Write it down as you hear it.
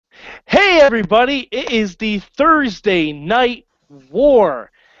everybody, it is the Thursday Night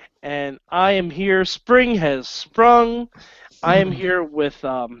War, and I am here. Spring has sprung. I am here with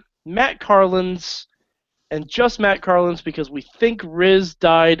Matt Carlins, and just Matt Carlins because we think Riz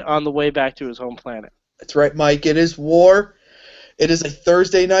died on the way back to his home planet. That's right, Mike. It is war. It is a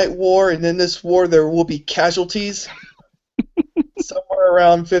Thursday Night War, and in this war there will be casualties. Somewhere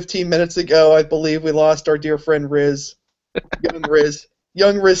around 15 minutes ago, I believe we lost our dear friend Riz.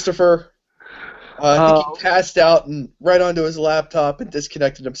 Young Riztopher. I think he passed out and right onto his laptop and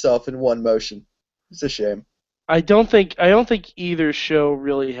disconnected himself in one motion. It's a shame. I don't think either show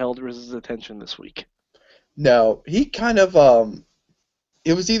really held Riz's attention this week. No, he kind of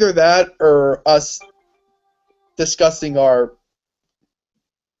it was either that or us discussing our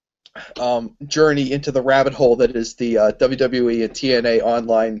journey into the rabbit hole that is the WWE and TNA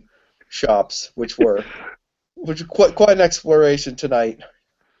online shops, which were quite an exploration tonight.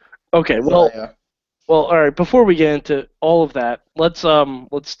 Okay, well, all right. Before we get into all of that, let's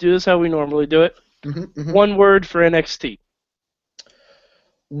do this how we normally do it. One word for NXT.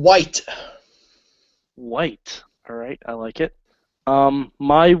 White. White. All right, I like it.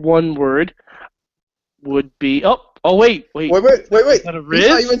 My one word would be wait. Wait. Is that a Riz? He's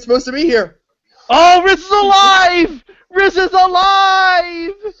not even supposed to be here. Oh, Riz is alive! Riz is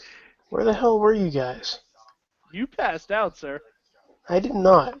alive! Where the hell were you guys? You passed out, sir. I did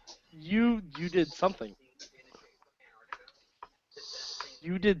not. You did something.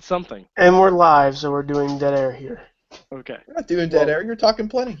 You did something. And we're live, so we're doing dead air here. Okay. You're not doing dead air. You're talking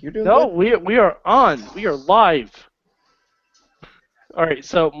plenty. You're doing No, good. we are on. We are live. All right,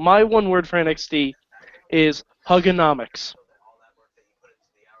 so my one word for NXT is hugonomics.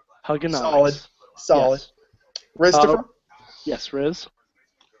 Hugonomics. Solid. Riztopher? Yes, Riz.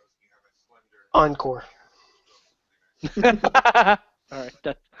 Encore. All right,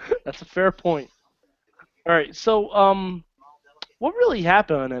 that's a fair point. All right, so what really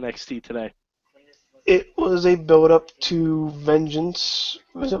happened on NXT today? It was a build-up to Vengeance.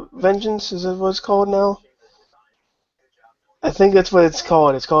 Was it Vengeance? Is that what it's called now? I think that's what it's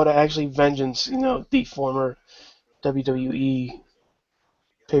called. It's called actually Vengeance. You know, the former WWE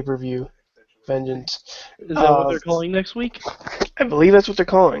pay-per-view Vengeance. Is that what they're calling next week? I believe that's what they're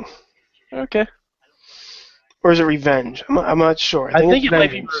calling. Okay. Or is it Revenge? I'm not sure. I think it's it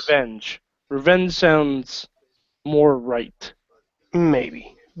might be Vengeance. Revenge. Revenge sounds more right.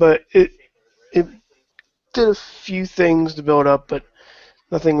 Maybe. But it did a few things to build up, but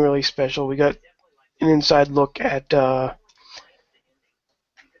nothing really special. We got an inside look at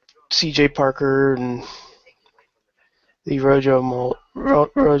CJ Parker and the Rojo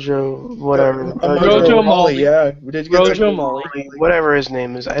whatever. Rojo Molly. Yeah. Did you get Rojo Molly. Whatever his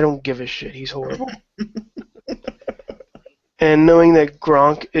name is. I don't give a shit. He's horrible. And knowing that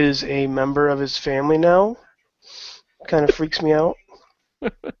Gronk is a member of his family now kind of freaks me out.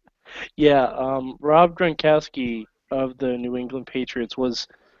 Yeah, Rob Gronkowski of the New England Patriots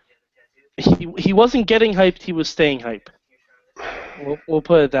he wasn't getting hyped, he was staying hype. We'll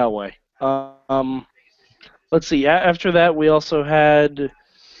put it that way. Let's see. After that, we also had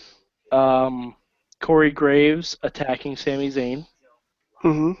Corey Graves attacking Sami Zayn.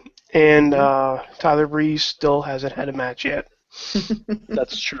 And Tyler Breeze still hasn't had a match yet.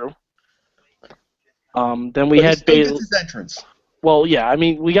 That's true. Then we had Bayley. His entrance. Well, yeah. I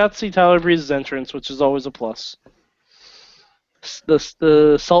mean, we got to see Tyler Breeze's entrance, which is always a plus.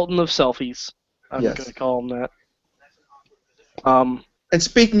 The Sultan of Selfies. I'm going to call him that. And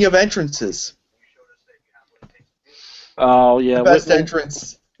speaking of entrances. Oh, yeah. The best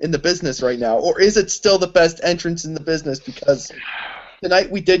entrance in the business right now. Or is it still the best entrance in the business? Because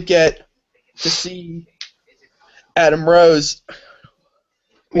tonight we did get to see Adam Rose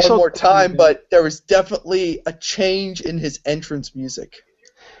one more time, but there was definitely a change in his entrance music.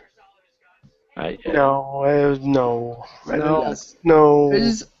 No.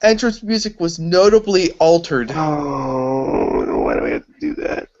 His entrance music was notably altered. Oh, why do we have to do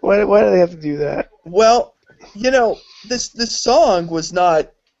that? Why do they have to do that? Well, this song was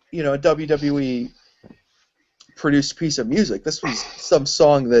not, a WWE produced piece of music. This was some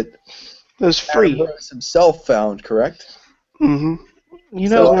song that it was free. Adam Rose himself found, correct? Mm-hmm.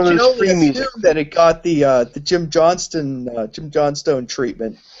 So I can only assume that it got the Jim Johnstone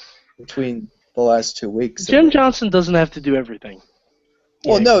treatment between the last 2 weeks. Jim Johnson doesn't have to do everything.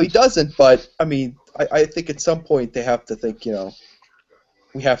 Well, no, he doesn't. But I mean, I think at some point they have to think,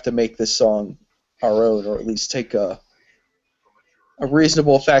 we have to make this song our own, or at least take a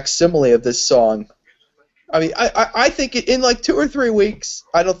reasonable facsimile of this song. I mean, I think in like 2 or 3 weeks,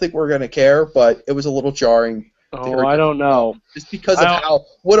 I don't think we're gonna care, but it was a little jarring Oh, I don't know. Just because of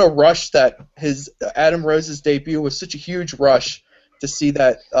what a rush that Adam Rose's debut was, such a huge rush to see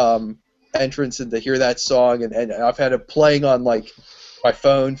that entrance and to hear that song, and I've had it playing on like my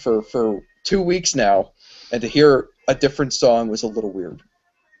phone for 2 weeks now, and to hear a different song was a little weird.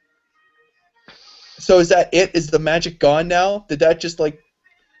 So is that it? Is the magic gone now? Did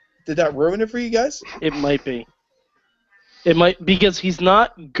that ruin it for you guys? It might be. It might, because he's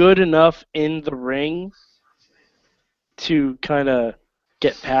not good enough in the ring to kind of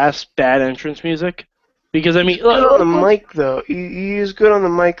get past bad entrance music. Because, I mean... He's good on the mic, though. He is good on the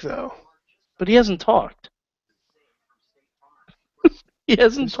mic, though. But he hasn't talked. He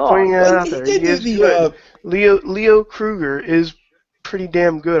hasn't talked. Pointing that out there. He is good. Leo Kruger is pretty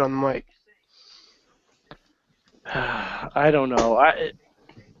damn good on the mic. I don't know.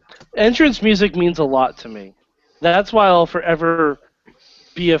 Entrance music means a lot to me. That's why I'll forever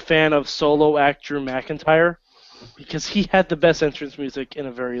be a fan of solo act Drew McIntyre, because he had the best entrance music in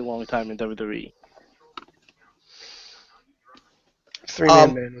a very long time in WWE.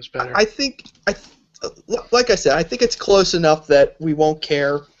 Three-Man Man was better. I think, like I said, I think it's close enough that we won't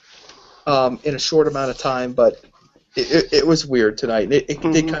care in a short amount of time, but it was weird tonight. It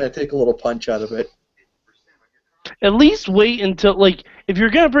did kind of take a little punch out of it. At least wait until, like, if you're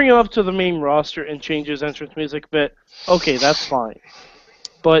going to bring him up to the main roster and change his entrance music a bit, okay, that's fine.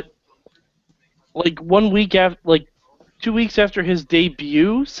 But, like, 1 week after, like, 2 weeks after his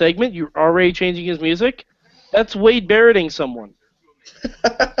debut segment, you're already changing his music? That's Wade Barretting someone.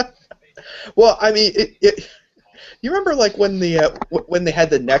 Well, I mean, you remember, like, when they had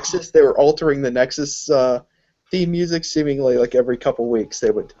the Nexus, they were altering the Nexus theme music seemingly, like, every couple weeks.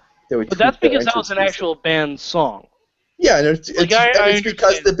 They would. But that's because that was an actual band song. Yeah, and it's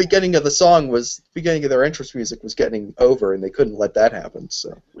because the beginning of their entrance music was getting over, and they couldn't let that happen.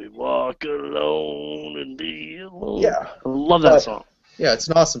 So we walk alone and be alone. Yeah, I love that song. Yeah, it's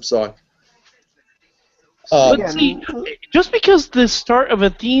an awesome song. But see, just because the start of a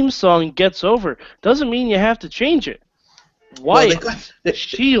theme song gets over doesn't mean you have to change it. Wyatt,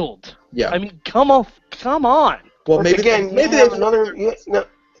 Shield. Yeah. I mean, come on. Well, maybe they have another. No.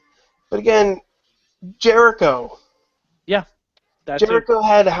 But again, Jericho. Yeah. Jericho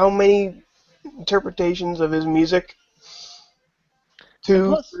had how many interpretations of his music?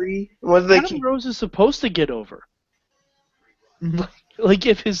 2, 3? What did they Adam keep? Rose is supposed to get over. Like,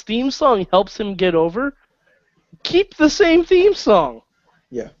 if his theme song helps him get over, keep the same theme song.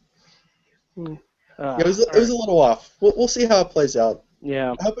 Yeah. It was a little off. We'll see how it plays out.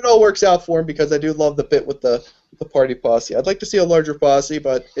 Yeah. I hope it all works out for him, because I do love the bit with the party posse. I'd like to see a larger posse,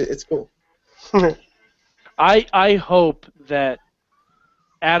 but it's cool. I hope that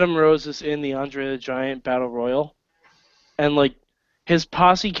Adam Rose is in the Andre the Giant Battle Royal, and, like, his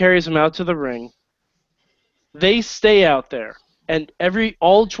posse carries him out to the ring. They stay out there, and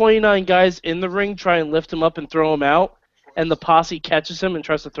all 29 guys in the ring try and lift him up and throw him out, and the posse catches him and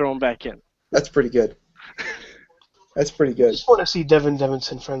tries to throw him back in. That's pretty good. That's pretty good. I just want to see Devin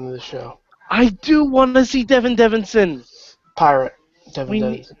Devinson, friend of the show. I do want to see Devin Devinson. Pirate Devin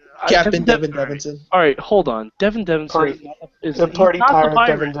Devinson. Captain Devin Devinson. All right, hold on. Devin Devinson is the party pirate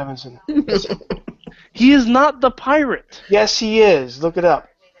Devin Devinson. He is not the pirate. Yes, he is. Look it up.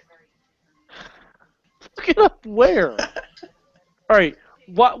 Look it up where? All right.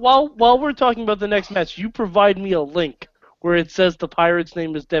 While we're talking about the next match, you provide me a link where it says the pirate's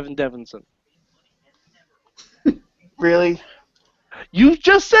name is Devin Devinson. Really? You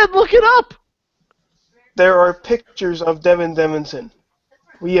just said look it up. There are pictures of Devin Devinson.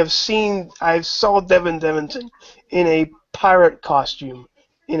 I saw Devin Devinson in a pirate costume,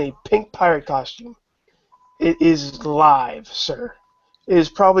 in a pink pirate costume. It is live, sir. It is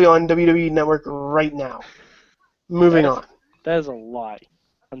probably on WWE Network right now. Moving on. That is a lie.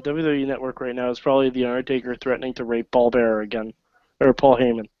 On WWE Network right now is probably The Undertaker threatening to rape Paul Bearer again. Or Paul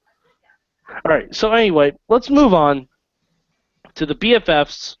Heyman. Alright, so anyway, let's move on to the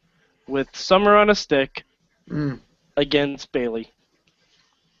BFFs with Summer on a Stick against Bayley,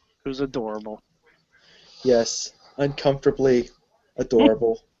 who's adorable. Yes, uncomfortably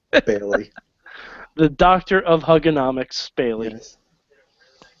adorable Bayley. The doctor of Hugonomics, Bayley. Yes.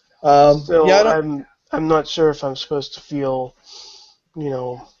 I'm not sure if I'm supposed to feel,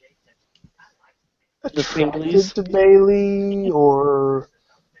 attracted to Bayley, or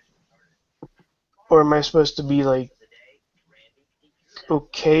am I supposed to be like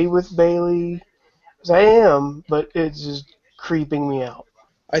okay with Bayley? Because I am, but it's just creeping me out.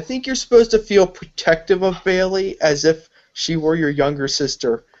 I think you're supposed to feel protective of Bayley as if she were your younger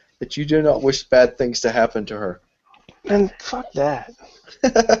sister, that you do not wish bad things to happen to her. And fuck that.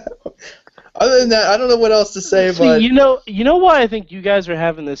 Other than that, I don't know what else to say. See, But you know why I think you guys are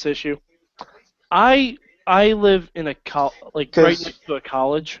having this issue? I live in a right 'Cause next to a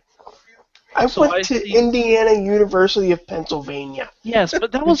college. I So went I to see. Indiana University of Pennsylvania. Yes,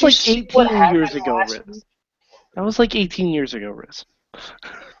 but that Did was you like see what 18 happened years ago, last Riz. week? That was like 18 years ago, Riz.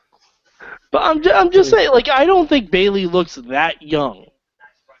 But I'm just saying, like, I don't think Bailey looks that young.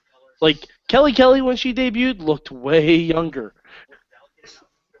 Like, Kelly when she debuted looked way younger.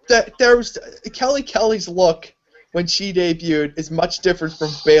 there was Kelly's look when she debuted is much different from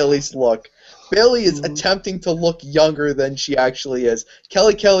Bailey's look. Bailey is attempting to look younger than she actually is.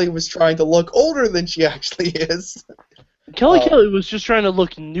 Kelly was trying to look older than she actually is. Kelly was just trying to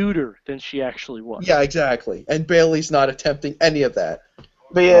look neuter than she actually was. Yeah, exactly. And Bailey's not attempting any of that.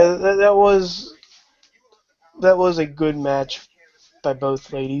 But yeah, that was a good match by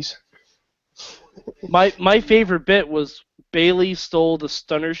both ladies. My favorite bit was Bailey stole the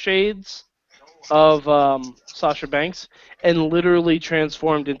stunner shades of Sasha Banks and literally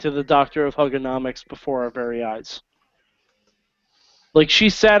transformed into the Doctor of Hugonomics before our very eyes. Like, she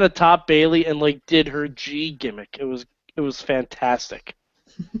sat atop Bailey and like did her G gimmick. It was fantastic.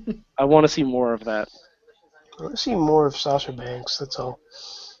 I want to see more of that. I want to see more of Sasha Banks. That's all.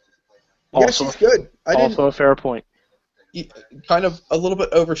 Yeah, Also, she's good. also a fair point. Kind of a little bit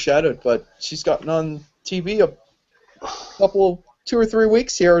overshadowed, but she's gotten on TV a couple, 2 or 3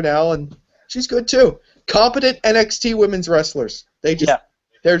 weeks here now, and she's good too. Competent NXT women's wrestlers.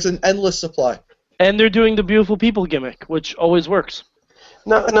 There's an endless supply. And they're doing the beautiful people gimmick, which always works.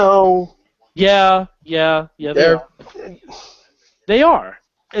 No. Yeah, they are. They are.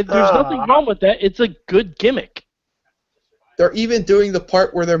 And there's nothing wrong with that. It's a good gimmick. They're even doing the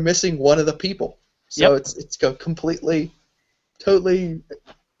part where they're missing one of the people. So it's completely, totally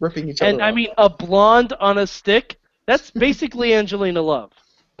ripping each other And off. I mean, a blonde on a stick, that's basically Angelina Love.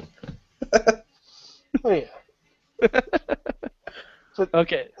 Oh, yeah.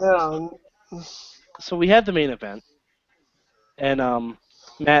 Okay. So we had the main event. And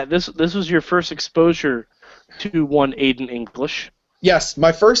Matt, this was your first exposure to one Aiden English. Yes,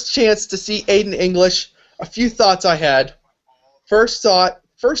 my first chance to see Aiden English. A few thoughts I had. First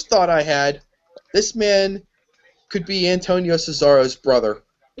thought I had, this man could be Antonio Cesaro's brother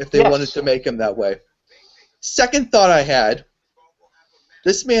if they wanted to make him that way. Second thought I had,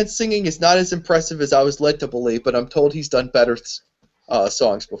 this man's singing is not as impressive as I was led to believe, but I'm told he's done better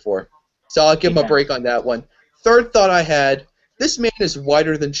songs before. So I'll give him a break on that one. Third thought I had, this man is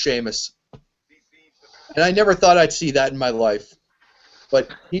whiter than Sheamus. And I never thought I'd see that in my life. But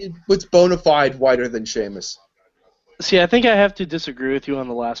he was bona fide whiter than Sheamus. See, I think I have to disagree with you on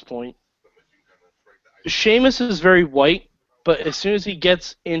the last point. Sheamus is very white, but as soon as he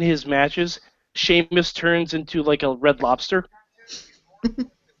gets in his matches, Sheamus turns into like a red lobster.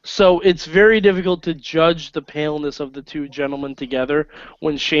 So it's very difficult to judge the paleness of the two gentlemen together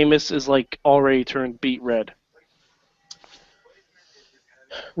when Sheamus is like already turned beet red.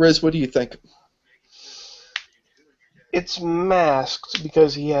 Riz, what do you think? It's masked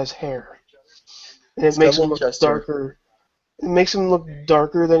because he has hair. And it makes him look darker. It makes him look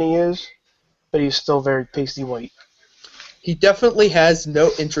darker than he is, but he's still very pasty white. He definitely has no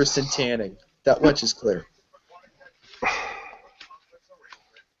interest in tanning. That much is clear.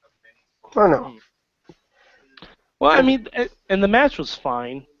 I know. Well, I mean, and the match was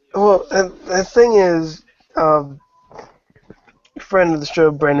fine. Well, the thing is, friend of the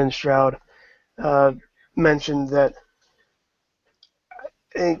show, Brendan Stroud, mentioned that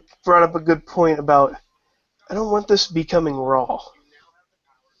he brought up a good point about, I don't want this becoming Raw.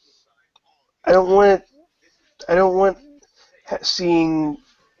 I don't want seeing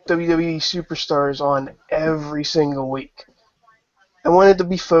WWE superstars on every single week. I want it to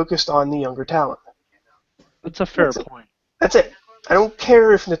be focused on the younger talent. That's a fair point. That's it. I don't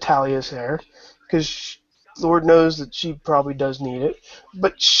care if Natalia's there, because Lord knows that she probably does need it.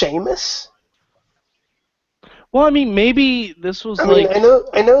 But Sheamus? Well, I mean, maybe this was I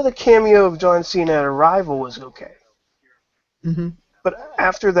know the cameo of John Cena at Arrival was okay. Mm-hmm. But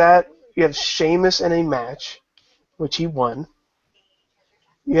after that, you have Sheamus in a match, which he won.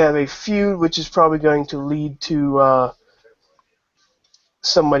 You have a feud, which is probably going to lead to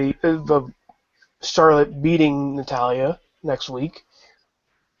Charlotte beating Natalya next week.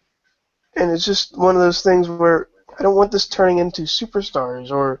 And it's just one of those things where I don't want this turning into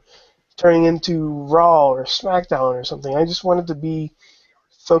Superstars or turning into Raw or SmackDown or something. I just want it to be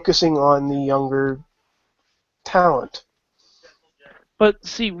focusing on the younger talent. But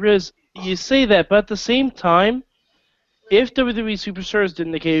see, Riz, you say that, but at the same time, if WWE Superstars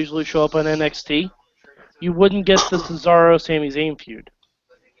didn't occasionally show up on NXT, you wouldn't get the Cesaro-Sami Zayn feud.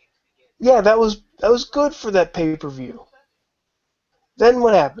 Yeah, that was good for that pay-per-view. Then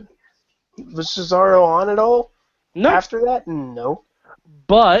what happened? Was Cesaro on at all? No, After that? No.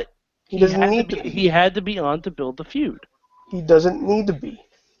 but He doesn't need to be. he had to be on to build the feud. He doesn't need to be.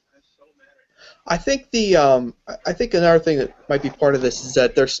 I think I think another thing that might be part of this is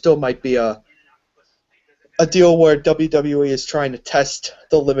that there still might be a deal where WWE is trying to test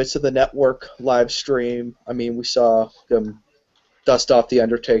the limits of the network live stream. I mean, we saw them dust off the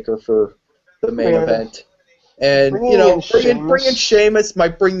Undertaker for the main event, and bringing Sheamus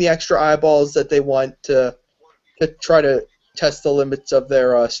might bring the extra eyeballs that they want to try to test the limits of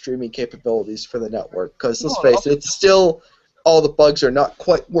their streaming capabilities for the network. Because let's face it, it's still all the bugs are not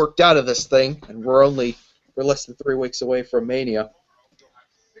quite worked out of this thing, and we're less than 3 weeks away from Mania.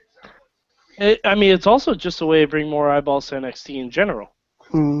 It's also just a way to bring more eyeballs to NXT in general.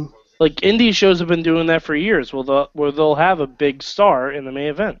 Hmm. Like, indie shows have been doing that for years, where they'll have a big star in the main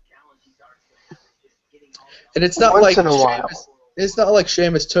event. And it's not Once in a while. It's not like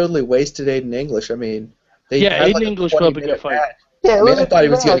Sheamus totally wasted Aiden English. I mean, they had Aiden like English put up a good fight. match. Yeah, I mean, I thought he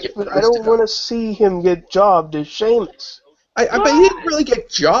was going to get but I don't want to see him get jobbed as Sheamus. I bet he didn't really get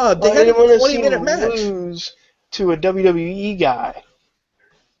jobbed. They had a 20-minute match. Lose to a WWE guy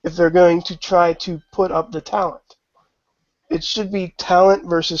if they're going to try to put up the talent. It should be talent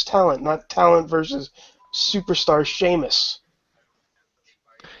versus talent, not talent versus superstar Sheamus.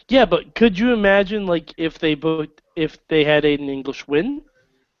 Yeah, but could you imagine, like, if they had Aiden English win,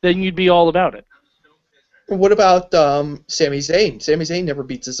 then you'd be all about it. What about Sami Zayn? Sami Zayn never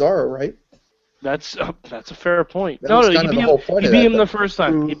beat Cesaro, right? That's a fair point. That was kind of the whole point of that, He beat him though. the first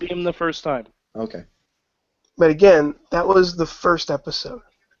time. He beat him the first time. Okay. But again, that was the first episode.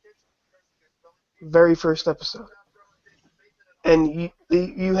 Very first episode. And you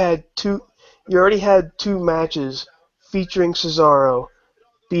already had 2 matches featuring Cesaro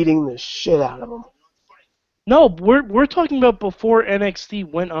beating the shit out of him. No, we're talking about before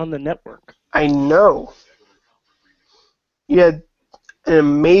NXT went on the network. I know. You had an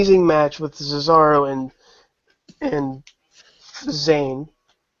amazing match with Cesaro and Zayn,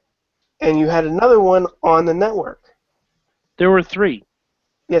 and you had another one on the network. There were 3.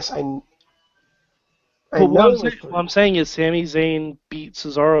 Yes, I But know. what I'm saying is Sami Zayn beat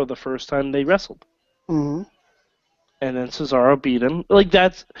Cesaro the first time they wrestled. Mm-hmm. And then Cesaro beat him. Like,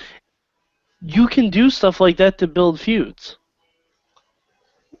 you can do stuff like that to build feuds.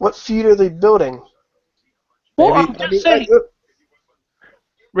 What feud are they building? Well, I'm just saying.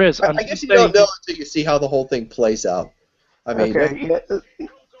 Riz, I guess you don't know until you see how the whole thing plays out. I mean,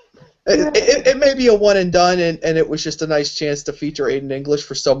 it may be a one and done, and it was just a nice chance to feature Aiden English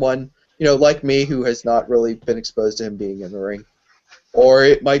for someone, like me, who has not really been exposed to him being in the ring. Or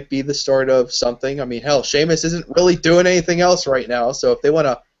it might be the start of something. I mean, hell, Sheamus isn't really doing anything else right now, so if they want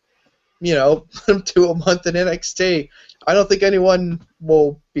to, put him to a month in NXT, I don't think anyone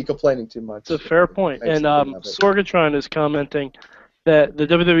will be complaining too much. It's a fair point. And Sorgatron is commenting that the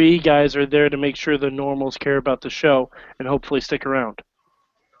WWE guys are there to make sure the normals care about the show and hopefully stick around.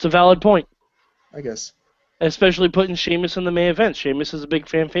 It's a valid point. I guess. Especially putting Sheamus in the main event. Sheamus is a big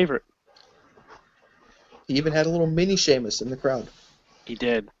fan favorite. He even had a little mini Sheamus in the crowd. He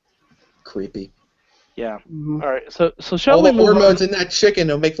did. Creepy. Yeah. Mm-hmm. All right. So shall all we the move hormones on? in that chicken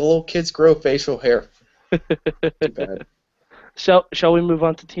will make the little kids grow facial hair. Too bad. Shall we move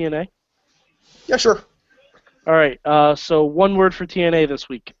on to TNA? Yeah, sure. All right. So one word for TNA this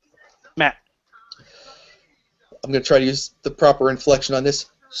week. Matt. I'm going to try to use the proper inflection on this.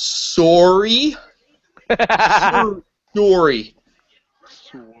 Sorry. Sorry.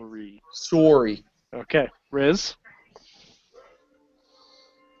 Sorry. Okay. Riz.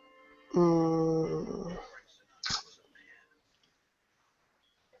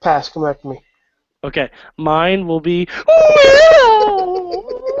 Pass. Come back to me. Okay. Mine will be.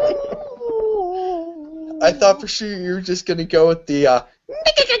 I thought for sure you were just going to go with the.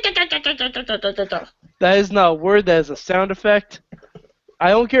 That is not a word. That is a sound effect. I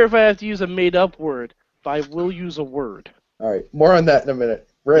don't care if I have to use a made-up word, but I will use a word. All right. More on that in a minute.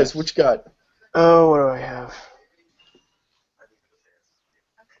 Rez, Yes. what you got? Oh, what do I have?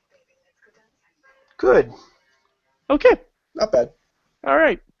 Good. Okay. Not bad. All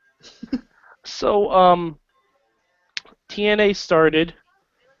right. So, TNA started,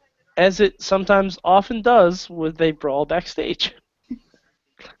 as it sometimes often does, with a brawl backstage.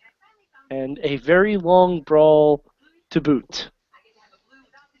 And a very long brawl to boot.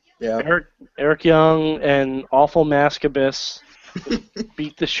 Yeah. Eric Young and Awful Mask Abyss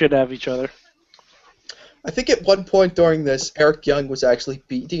beat the shit out of each other. I think at one point during this, Eric Young was actually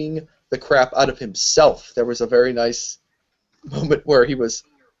beating the crap out of himself. There was a very nice moment where he was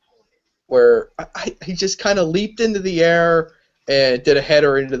where he just kind of leaped into the air and did a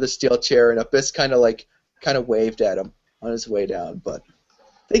header into the steel chair, and Abyss kind of waved at him on his way down, but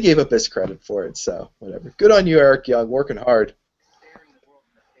they gave Abyss credit for it, so whatever. Good on you, Eric Young, working hard.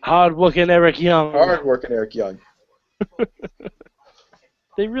 Hard-working Eric Young. Hard-working Eric Young.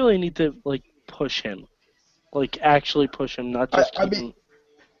 They really need to, like, push him. Like, actually push him, not just keep him.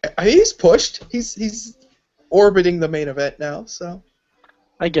 He's pushed. He's orbiting the main event now, so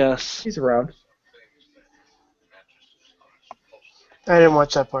I guess. he's around. I didn't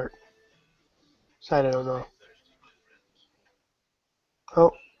watch that part, so I don't know.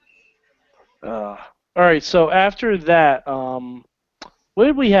 Oh, All right, so after that, what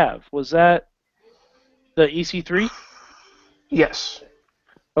did we have? Was that the EC3? yes.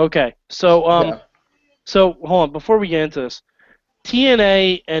 Okay, so Yeah. so hold on, before we get into this,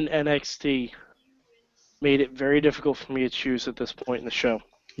 TNA and NXT made it very difficult for me to choose at this point in the show.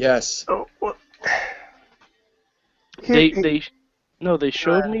 Yes. Oh, what? They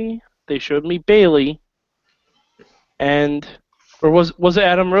showed me Bailey, and or was it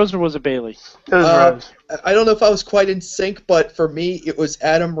Adam Rose or was it Bailey? It was Rose. I don't know if I was quite in sync, but for me, it was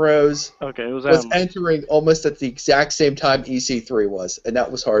Adam Rose Okay, it was was Adam. entering almost at the exact same time EC3 was, and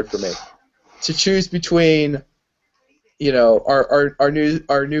that was hard for me to choose between, you know, our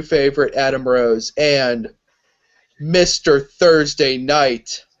new favorite Adam Rose and Mr. Thursday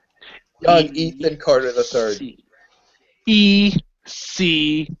Night, young Ethan Carter III.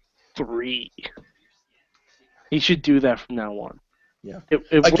 EC3. He should do that from now on. Yeah. It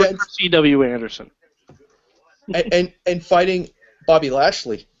worked for C.W. Anderson. and fighting Bobby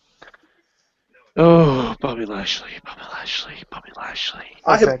Lashley. Oh, Bobby Lashley.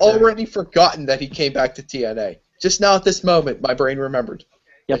 I have already forgotten that he came back to TNA. Just now at this moment, my brain remembered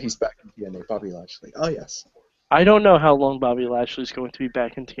that he's back in TNA, Bobby Lashley. Oh, yes. I don't know how long Bobby Lashley's going to be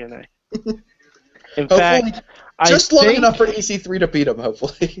back in TNA. In Hopefully, fact, just long enough for EC3 to beat him,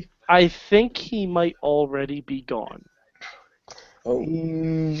 hopefully. I think he might already be gone. Oh.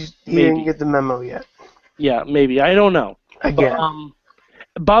 He Maybe. didn't get the memo yet. Yeah, maybe. I don't know. Again.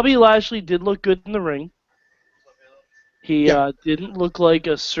 Bobby Lashley did look good in the ring. He didn't look like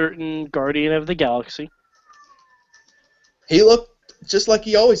a certain Guardian of the Galaxy. He looked just like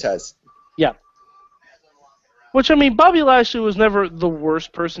he always has. Yeah. Which, I mean, Bobby Lashley was never the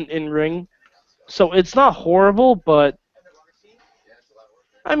worst person in ring, so it's not horrible, but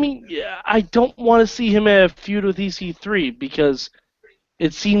I mean, I don't want to see him in a feud with EC3 because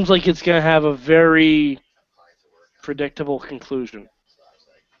it seems like it's going to have a very predictable conclusion.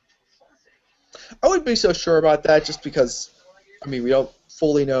 I wouldn't be so sure about that just because, I mean, we don't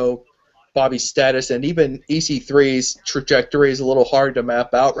fully know Bobby's status, and even EC3's trajectory is a little hard to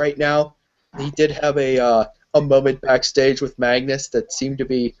map out right now. He did have a moment backstage with Magnus that seemed to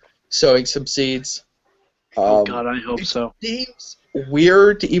be sowing some seeds. Oh, God, I hope so. It seems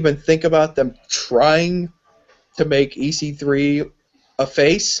weird to even think about them trying to make EC3 a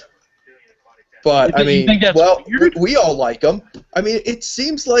face. But, I mean, well, we all like him. I mean, it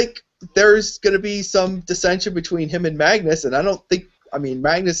seems like there's going to be some dissension between him and Magnus, and I don't think, I mean,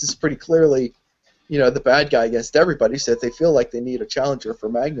 Magnus is pretty clearly, you know, the bad guy against everybody, so if they feel like they need a challenger for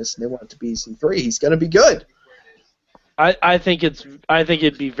Magnus and they want it to be EC3, he's going to be good. I think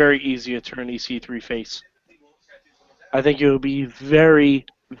it'd be very easy to turn EC3 face. I think it would be very,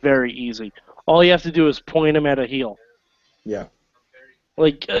 very easy. All you have to do is point him at a heel. Yeah.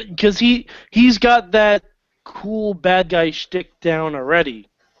 Like, because he's got that cool bad guy shtick down already.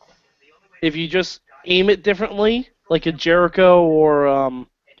 If you just aim it differently, like a Jericho or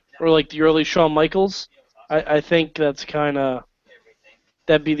like the early Shawn Michaels, I think that'd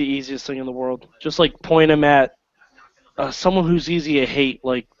be the easiest thing in the world. Just like point him at someone who's easy to hate,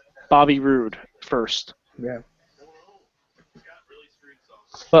 like Bobby Roode first. Yeah.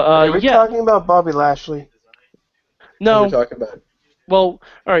 But Are we talking about Bobby Lashley? No. What are we talking about? Well,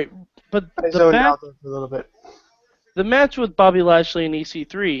 all right, but I zoned out there for a little bit. The match with Bobby Lashley and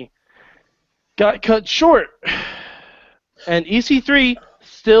EC3 got cut short, and EC3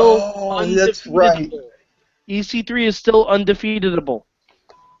 still undefeatable. That's right. EC3 is still undefeatable.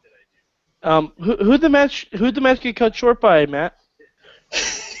 Who'd the match get cut short by, Matt?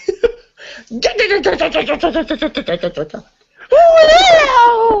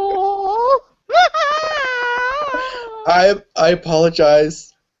 I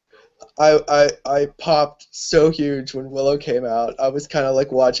apologize. I popped so huge when Willow came out. I was kind of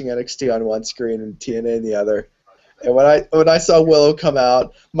like watching NXT on one screen and TNA on the other. And when I saw Willow come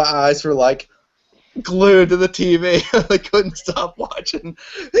out, my eyes were like glued to the TV. I couldn't stop watching.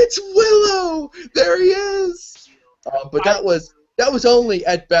 It's Willow. There he is. But that was that was only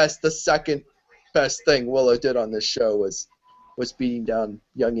at best the second best thing Willow did on this show was beating down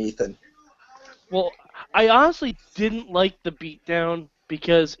young Ethan. Well, I honestly didn't like the beatdown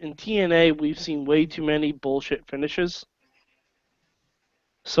because in TNA we've seen way too many bullshit finishes.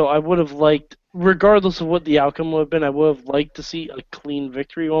 So I would have liked, regardless of what the outcome would have been, I would have liked to see a clean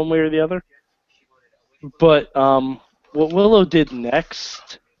victory one way or the other. But what Willow did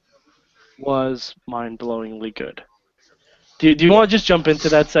next was mind-blowingly good. Do you want to just jump into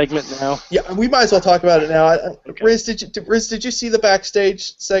that segment now? Yeah, we might as well talk about it now. Okay. Riz, did you see the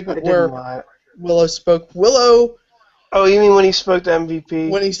backstage segment where not. Willow spoke? Willow, Oh, you mean when he spoke to MVP?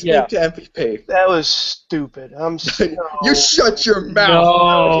 when he spoke to MVP. That was stupid. I'm so... You shut your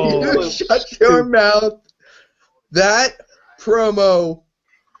mouth. No. You shut your mouth. That promo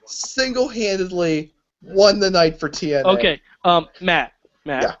single-handedly won the night for TNA. Okay, Matt.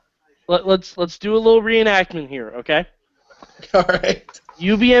 Yeah. Let's do a little reenactment here, okay? All right.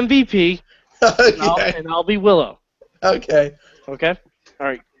 You be MVP, Okay. and I'll be Willow. Okay. Okay? All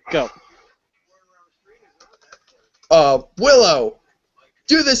right, go. Willow,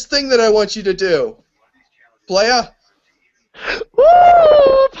 do this thing that I want you to do. Playa?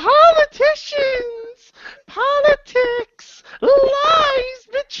 Woo! Politicians! Politics! Lies!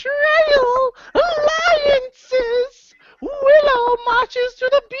 Betrayal! Alliances! Willow marches to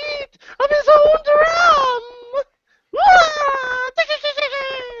the beat of his own drum!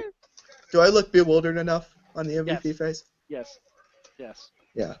 Do I look bewildered enough on the MVP face? Yes. Yes.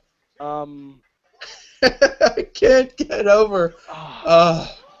 Yeah. Oh, I can't get over.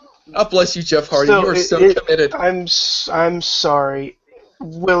 God bless you, Jeff Hardy. You are so committed. I'm sorry.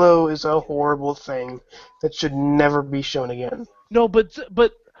 Willow is a horrible thing that should never be shown again. no, but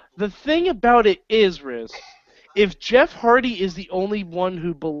the thing about it is, Riz, if Jeff Hardy is the only one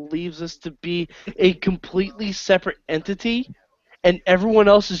who believes this to be a completely separate entity, and everyone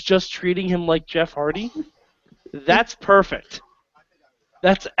else is just treating him like Jeff Hardy, that's perfect.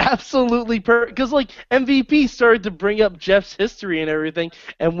 That's absolutely perfect. Because, like, MVP started to bring up Jeff's history and everything,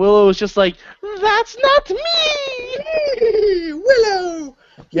 and Willow was just like, that's not me! Willow!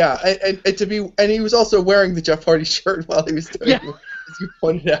 Yeah, and he was also wearing the Jeff Hardy shirt while he was doing it, as you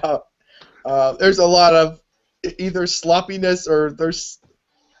pointed out. There's a lot of either sloppiness or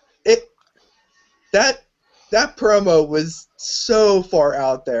that promo was so far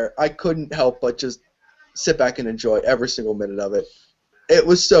out there. I couldn't help but just sit back and enjoy every single minute of it. It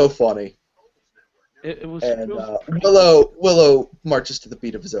was so funny. It was. And Willow marches to the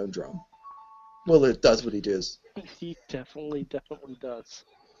beat of his own drum. Willow does what he does. He definitely does.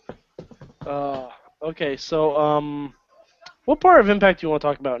 Okay, so what part of Impact do you want to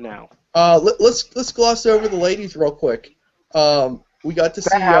talk about now? Let's gloss over the ladies real quick. We got to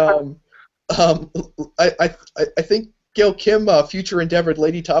see. I think Gail Kim future endeavored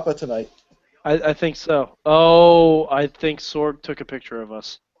Lady Tapa tonight. I think so. Oh, I think Sorg took a picture of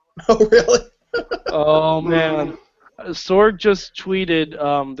us. Oh really? Oh man, Sorg just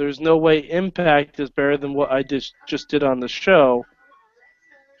tweeted, "There's no way Impact is better than what I just did on the show,"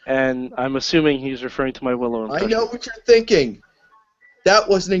 and I'm assuming he's referring to my Willow impression. I know what you're thinking. That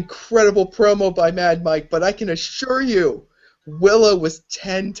was an incredible promo by Mad Mike, but I can assure you, Willow was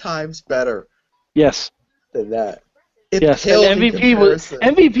 10 times better. Yes. Than that. Yes, and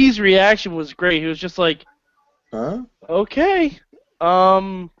MVP's reaction was great. He was just like, "Huh? Okay."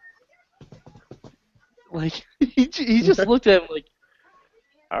 Like he just looked at him like,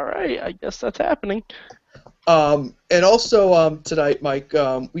 "All right, I guess that's happening." And also tonight, Mike,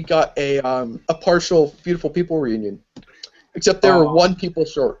 we got a partial Beautiful People reunion, except there were one people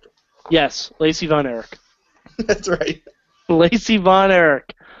short. Yes, Lacey Von Erich. That's right. Lacey Von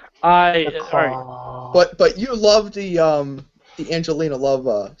Erich. All right. But you loved the Angelina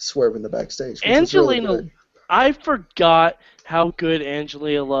Love swerve in the backstage. Angelina, really I forgot how good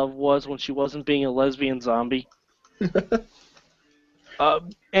Angelina Love was when she wasn't being a lesbian zombie.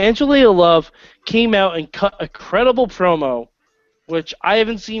 Angelina Love came out and cut a credible promo, which I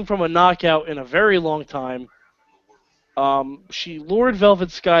haven't seen from a knockout in a very long time. She lured Velvet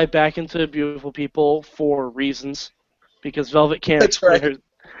Sky back into the Beautiful People for reasons, because Velvet can't explain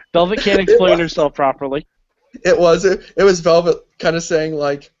herself properly. It was Velvet kind of saying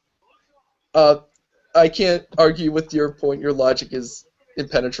like, I can't argue with your point. Your logic is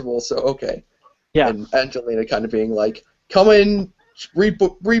impenetrable. So okay. Yeah. And Angelina kind of being like, come in,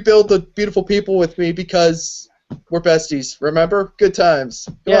 rebuild the Beautiful People with me because we're besties. Remember? Good times.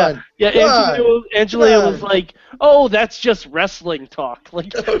 Come on. Angelina was like, "Oh, that's just wrestling talk."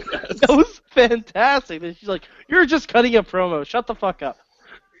 Like that was fantastic. And she's like, "You're just cutting a promo. Shut the fuck up."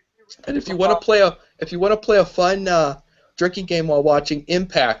 And if you want to play a fun drinking game while watching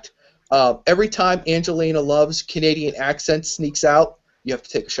Impact. Every time Angelina Love's Canadian accent sneaks out, you have to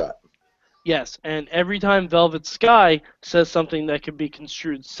take a shot. Yes, and every time Velvet Sky says something that can be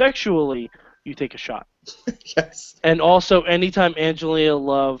construed sexually, you take a shot. Yes. And also, anytime Angelina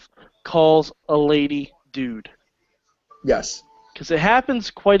Love calls a lady dude. Yes. Because it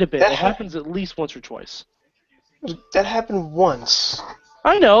happens quite a bit. It happens at least once or twice. That happened once.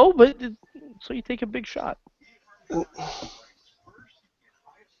 I know, but so you take a big shot.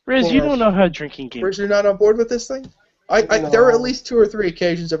 Riz, you don't know how drinking games. Riz, you're not on board with this thing? No. There are at least 2 or 3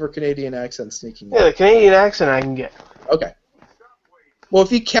 occasions of her Canadian accent sneaking in. Yeah, the Canadian accent I can get. Okay. Well,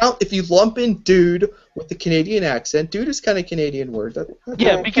 if you lump in dude with the Canadian accent, dude is kind of a Canadian word.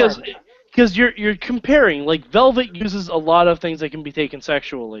 Yeah, because you're comparing. Like, Velvet uses a lot of things that can be taken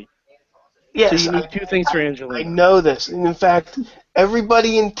sexually. Yes, So you need 2 things for Angelina. I know this. And in fact,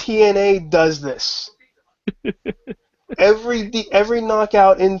 everybody in TNA does this. Every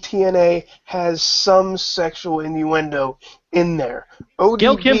knockout in TNA has some sexual innuendo in there. ODB,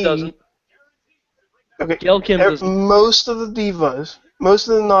 Gail Kim doesn't. Okay, Gail Kim doesn't. Most of the divas, most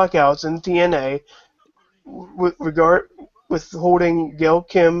of the knockouts in TNA, with holding Gail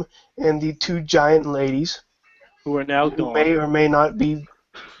Kim and the 2 giant ladies, Who are now who gone. may or may not be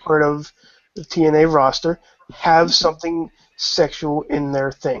part of the TNA roster, have something sexual in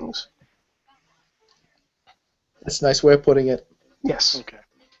their things. That's a nice way of putting it. Yes. Okay.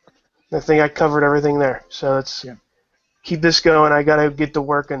 I think I covered everything there. So let's keep this going. I got to get to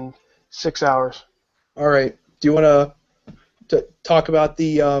work in 6 hours. All right. Do you want to talk about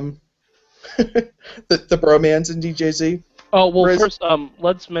the the bromance in DJZ? Oh, well, Riz? first,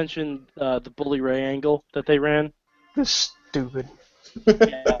 let's mention the Bully Ray angle that they ran. This stupid.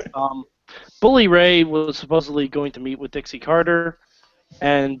 Yeah, Bully Ray was supposedly going to meet with Dixie Carter,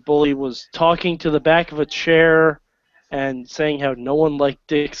 and Bully was talking to the back of a chair and saying how no one liked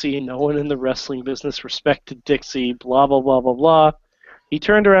Dixie, no one in the wrestling business respected Dixie, blah, blah, blah, blah, blah. He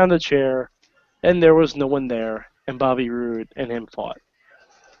turned around the chair, and there was no one there, and Bobby Roode and him fought.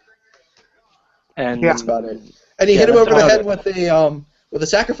 And That's about it. And he hit him over the head with a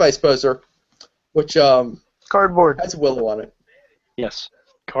sacrifice poser, which Cardboard. has Willow on it. Yes,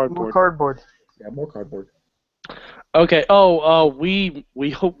 More cardboard. cardboard. Yeah, more cardboard. Okay. We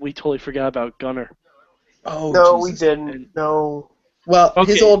totally forgot about Gunner. Oh, No, Jesus. we didn't. No. Well,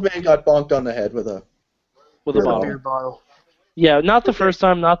 Okay. his old man got bonked on the head with a With a With a bottle. beer bottle. Yeah, not the first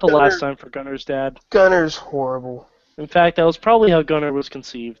time, not the last time for Gunner's dad. Gunner's horrible. In fact, that was probably how Gunner was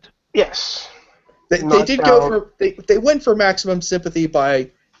conceived. Yes. They Not did valid. go for they went for maximum sympathy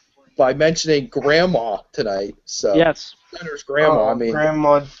by mentioning Grandma tonight. So Yes. Gunner's Grandma. I mean,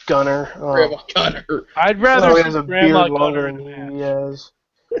 Grandma Gunner. Oh. Grandma Gunner. I'd Oh, rather he see has a Grandma beard longer Gunner than than he that.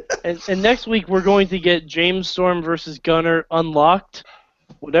 has. And next week we're going to get James Storm versus Gunner unlocked,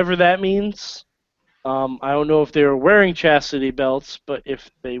 whatever that means. I don't know if they were wearing chastity belts, but if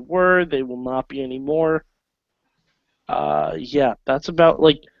they were, they will not be anymore. Yeah, that's about,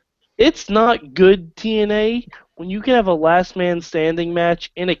 like, it's not good TNA when you can have a last man standing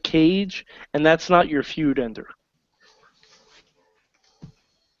match in a cage and that's not your feud ender.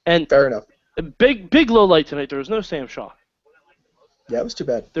 And Fair enough. big low light tonight, there was no Sam Shaw. Yeah, it was too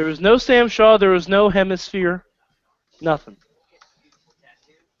bad. There was no Sam Shaw, there was no Hemisphere, nothing.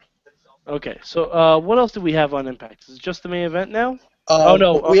 Okay, so what else do we have on Impact? Is it just the main event now? Oh,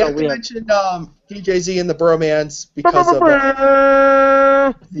 no. We Oh, have no, to mention DJZ and the Bromance because of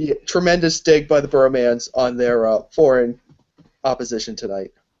the tremendous dig by the Bromance on their foreign opposition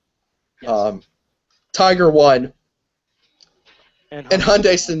tonight. Yes. Tiger won, and and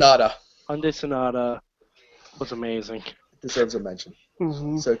Hyundai Sonata Hyundai Sonata was amazing. deserves a mention.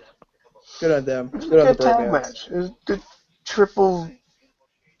 Mm-hmm. So good on them. It was a Good on the good tag Bromance. match. It was a good triple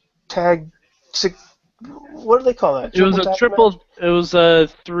tag. What do they call that? It was a tag triple. match? It was a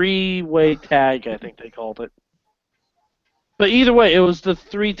 3-way tag, I think they called it. But either way, it was the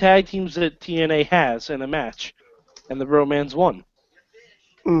 3 tag teams that TNA has in a match, and the Bromans won.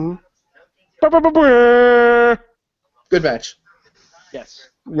 Mm-hmm. Good match. Yes.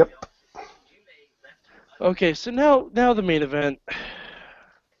 Yep. Okay, so now the main event.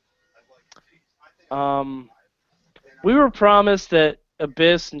 We were promised that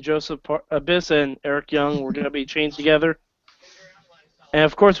Abyss and Eric Young were going to be chained together. And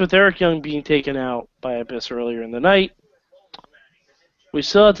of course, with Eric Young being taken out by Abyss earlier in the night, we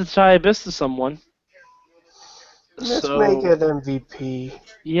still had to tie Abyss to someone. Let's So, make it MVP.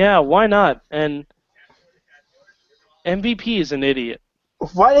 yeah, why not? And MVP is an idiot.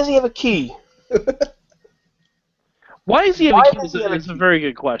 Why does he have a key? Why is he Why have a key does he have a is a key? very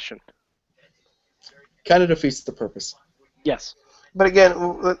good question. Kind of defeats the purpose. Yes. But again,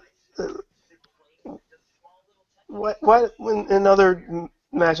 what when in other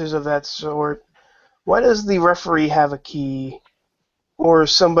matches of that sort, why does the referee have a key, or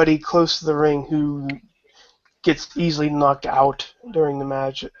somebody close to the ring who gets easily knocked out during the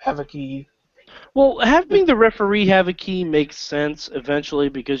match have a key? Well, having the referee have a key makes sense eventually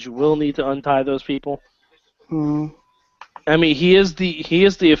because you will need to untie those people. Hmm. I mean, he is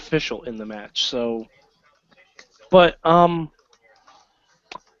the official in the match, so. But so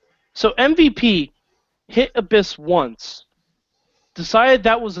MVP hit Abyss once, decided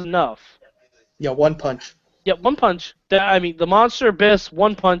that was enough. Yeah, one punch. Yeah, one punch. I mean, the monster Abyss,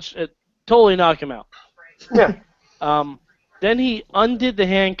 one punch, it totally knocked him out. Yeah. Then he undid the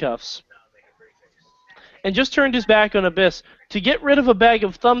handcuffs and just turned his back on Abyss to get rid of a bag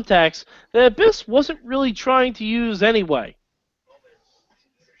of thumbtacks that Abyss wasn't really trying to use anyway.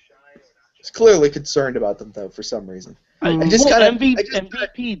 He's clearly concerned about them, though, for some reason. Hmm. I just kind of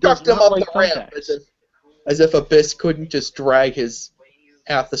MVP does struck him not up like the ramp thumbtacks. as if Abyss couldn't just drag his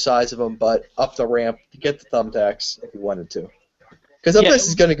half the size of him butt up the ramp to get the thumbtacks if he wanted to. Because Abyss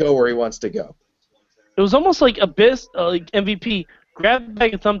is going to go where he wants to go. It was almost like Abyss, like MVP, grabbed a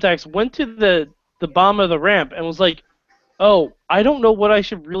bag of thumbtacks, went to the bottom of the ramp, and was like, "Oh, I don't know what I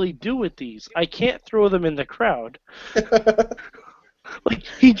should really do with these. I can't throw them in the crowd." Like,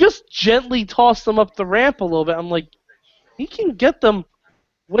 he just gently tossed them up the ramp a little bit. I'm like, he can get them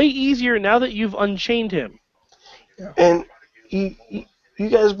way easier now that you've unchained him. And you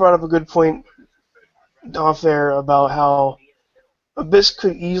guys brought up a good point off there about how Abyss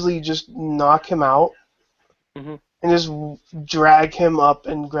could easily just knock him out Mhm. and just drag him up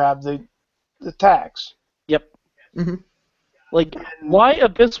and grab the tacks. Yep. Mm-hmm. Like, why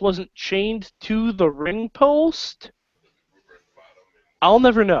Abyss wasn't chained to the ring post, I'll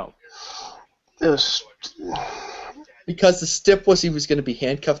never know. It was, Because the stip was he was going to be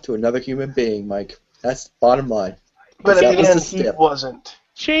handcuffed to another human being, Mike. That's the bottom line. but That at was the the end, he stip. wasn't.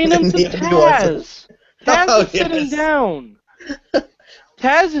 Chain him to Yeah, he wasn't. Taz. Taz Oh, is sitting yes. down.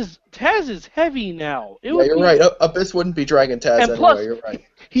 Taz is heavy now. It Yeah, would you're be- right. Abyss wouldn't be dragging Taz And anyway. plus- You're right.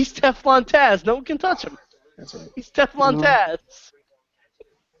 He's Teflon Taz. No one can touch him. That's right. He's Teflon Mhm. Taz.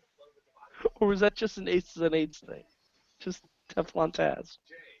 Or was that just an Aces and Eights thing? Just Teflon Taz.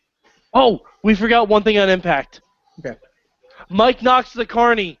 Oh, we forgot one thing on Impact. Okay. Mike Knox the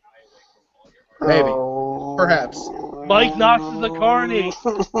Carney. Maybe. Oh. Perhaps. Mike Knox is a carny.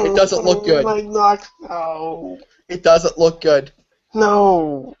 It doesn't look good. Mike Knox. No. It doesn't look good.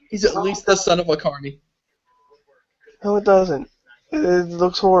 No. He's at least the son of a carny. No, it doesn't. It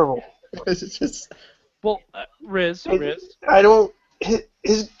looks horrible. It's just Well, Riz. I don't.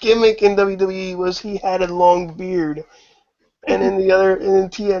 His gimmick in WWE was he had a long beard, and in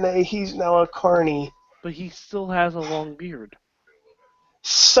TNA he's now a carny. But he still has a long beard.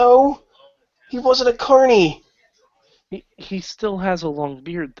 So he wasn't a carny. He still has a long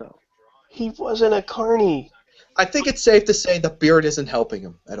beard, though. He wasn't a carny. I think it's safe to say the beard isn't helping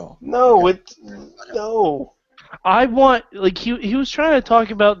him at all. No, no. I want, like, he was trying to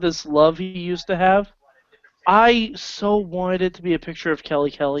talk about this love he used to have. I so wanted it to be a picture of Kelly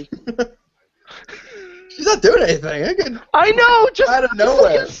Kelly. She's not doing anything. I know, just Out of just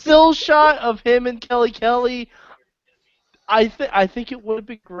nowhere. like a still shot of him and Kelly Kelly. I think it would have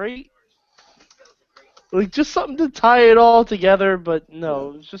been great. Like, just something to tie it all together, but no,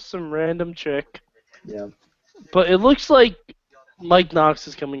 it was just some random chick. Yeah. But it looks like Mike Knox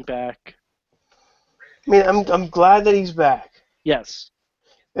is coming back. I mean, I'm glad that he's back, Yes.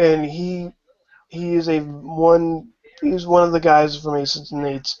 and he is one of the guys from Aces and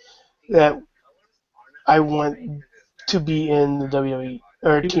Eights that I want to be in the WWE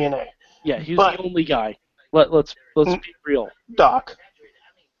or TNA. Yeah, he's But- the only guy. Let's be real. Doc.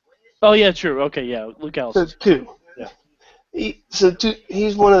 Oh yeah, true. Okay, yeah, Luke So Allison. two. Yeah.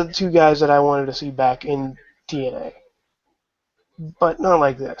 He's one of the two guys that I wanted to see back in TNA, but not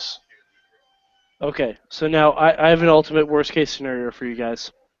like this. Okay, so now I have an ultimate worst case scenario for you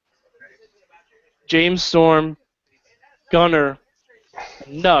guys. James Storm, Gunner,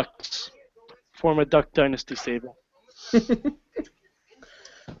 and Nux form a Duck Dynasty stable.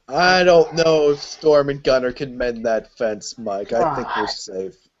 I don't know if Storm and Gunner can mend that fence, Mike. I think we're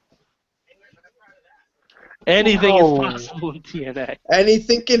safe. Anything No. is possible in TNA.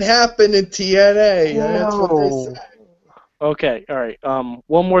 Anything can happen in TNA. That's what they No. say. Okay, all right.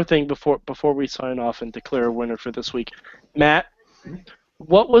 One more thing before we sign off and declare a winner for this week. Matt,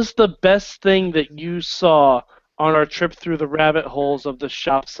 what was the best thing that you saw on our trip through the rabbit holes of the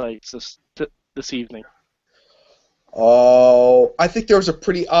shop sites this evening? Oh, I think there was a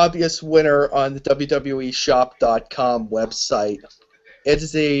pretty obvious winner on the WWEshop.com website. It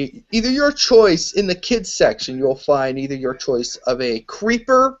is either your choice in the kids section. You'll find either your choice of a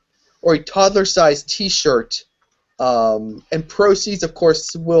creeper or a toddler-sized T-shirt, and proceeds, of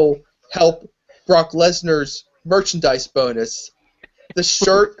course, will help Brock Lesnar's merchandise bonus. The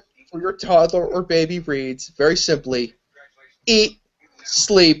shirt for your toddler or baby reads very simply: eat,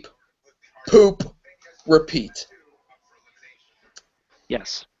 sleep, poop, repeat.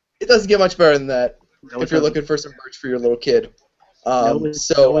 Yes. It doesn't get much better than that No, if you're looking for some merch for your little kid. No, it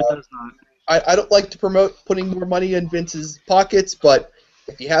does not. I don't like to promote putting more money in Vince's pockets, but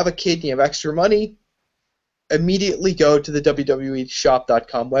if you have a kid and you have extra money, immediately go to the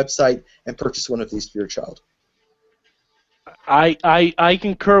WWEshop.com website and purchase one of these for your child. I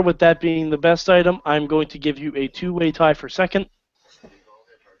concur with that being the best item. I'm going to give you a two-way tie for second.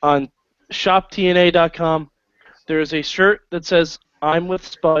 On shoptna.com, there is a shirt that says, "I'm with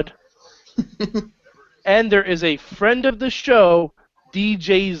Spud." And there is a friend of the show,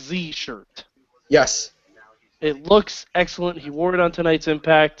 DJ Z shirt. Yes. It looks excellent. He wore it on tonight's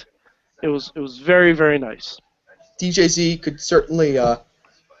Impact. It was very, very nice. DJ Z could certainly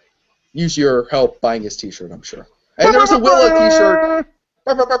use your help buying his T-shirt, I'm sure. And there was a Willow T-shirt.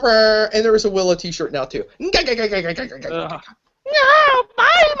 And there was a Willow T-shirt now too. No,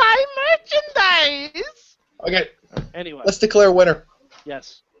 buy my merchandise. Okay. Anyway. Let's declare a winner.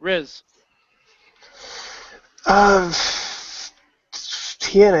 Yes, Riz.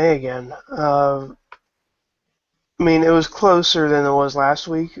 TNA again. I mean, it was closer than it was last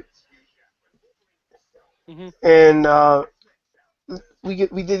week, and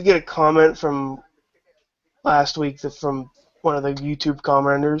we did get a comment from last week from one of the YouTube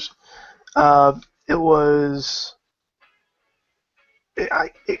commenters. It was.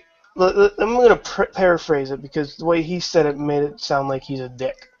 I'm going to paraphrase it because the way he said it made it sound like he's a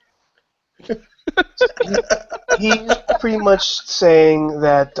dick. He's pretty much saying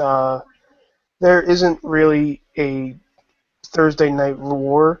that there isn't really a Thursday Night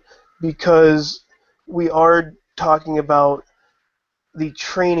War because we are talking about the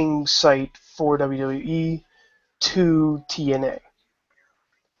training site for WWE to TNA.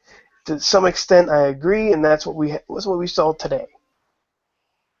 To some extent, I agree, and that's what we saw today.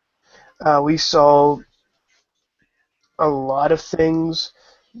 We saw a lot of things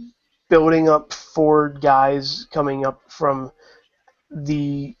building up for guys coming up to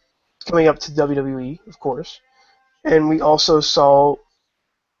WWE, of course, and we also saw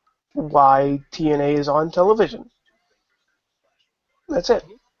why TNA is on television. That's it.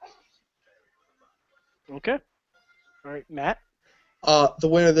 Okay. All right, Matt. The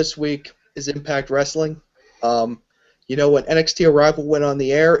winner this week is Impact Wrestling. You know, when NXT Arrival went on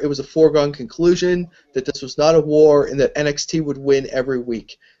the air, it was a foregone conclusion that this was not a war and that NXT would win every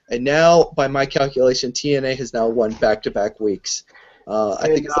week. And now, by my calculation, TNA has now won back-to-back weeks. I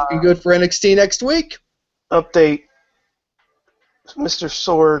think it's looking good for NXT next week. Update. Mr.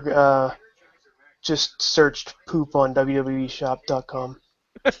 Sorg just searched poop on WWEshop.com.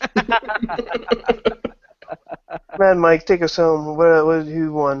 Man, Mike, take us home.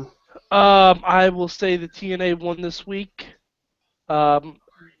 Who won? I will say the TNA won this week.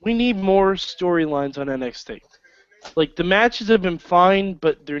 We need more storylines on NXT. Like, the matches have been fine,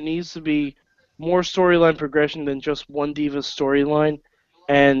 but there needs to be more storyline progression than just one Divas storyline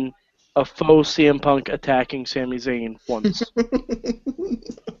and a faux CM Punk attacking Sami Zayn once.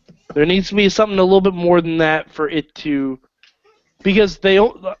 There needs to be something a little bit more than that for it to... Because they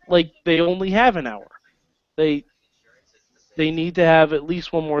only have an hour. They need to have at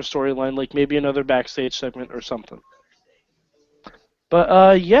least one more storyline, like maybe another backstage segment or something.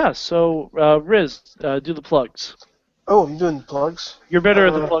 But, yeah, so, Riz, do the plugs. Oh, I'm doing the plugs? You're better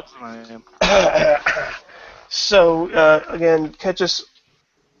at the plugs than I am. So, again, catch us,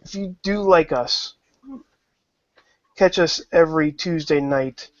 if you do like us, catch us every Tuesday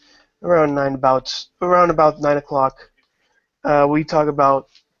night around about 9 o'clock. We talk about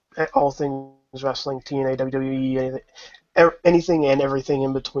all things wrestling, TNA, WWE, anything and everything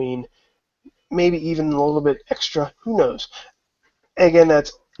in between. Maybe even a little bit extra. Who knows? Again,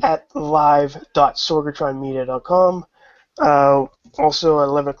 that's at live.sorgatronmedia.com. Also, at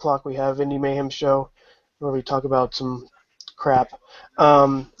 11 o'clock, we have Indie Mayhem Show, where we talk about some crap.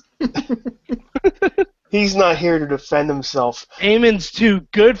 He's not here to defend himself. Eamon's too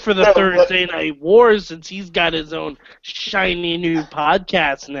good for the Thursday Night Wars since he's got his own shiny new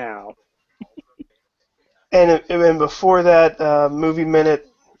podcast now. And before that, Movie Minute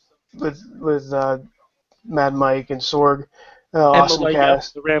with Mad Mike and Sorg. Awesome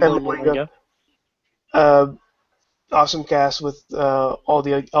cast. The Rambling Malinga. awesome cast with all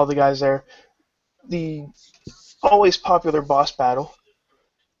the guys there. The always popular boss battle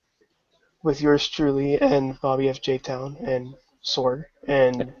with yours truly and Bobby F. J. Town and Sword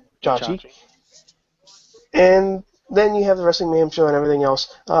and Chachi. And then you have the Wrestling Mayhem show and everything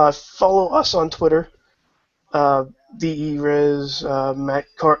else. Follow us on Twitter. DERez,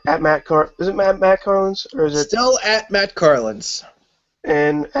 at Matt is it Matt Carlins or is it still at Matt Carlins?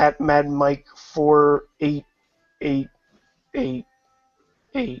 And at Mad Mike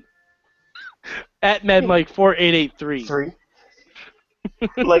 48888. At Mad Mike 4883.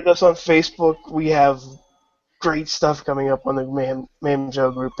 Like us on Facebook. We have great stuff coming up on the Mayhem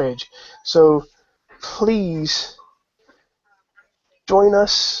Show group page. So please join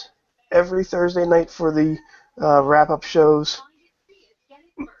us every Thursday night for the wrap-up shows.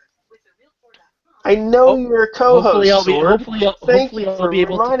 I know you're a co-host, Sword. Thank you for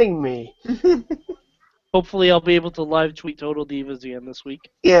reminding me. Hopefully I'll be able to live tweet Total Divas again this week.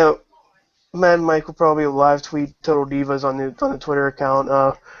 Yeah, Mad Mike will probably live tweet Total Divas on the Twitter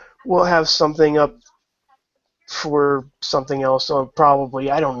account. We'll have something up for something else,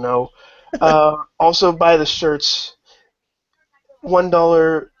 probably. I don't know. Also, buy the shirts.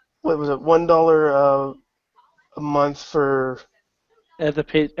 $1. What was it? $1 a month for at the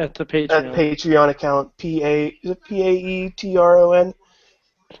Patreon account. Is it PAETRON?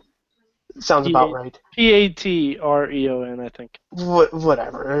 Sounds about right. PATREON, I think.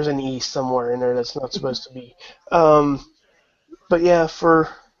 Whatever. There's an E somewhere in there that's not supposed to be. But yeah, for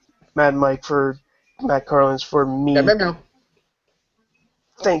Mad Mike, for Matt Carlins, for me.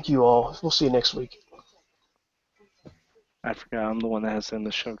 Thank you all. We'll see you next week. I forgot I'm the one that has to end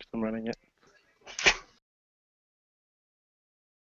the show because I'm running it.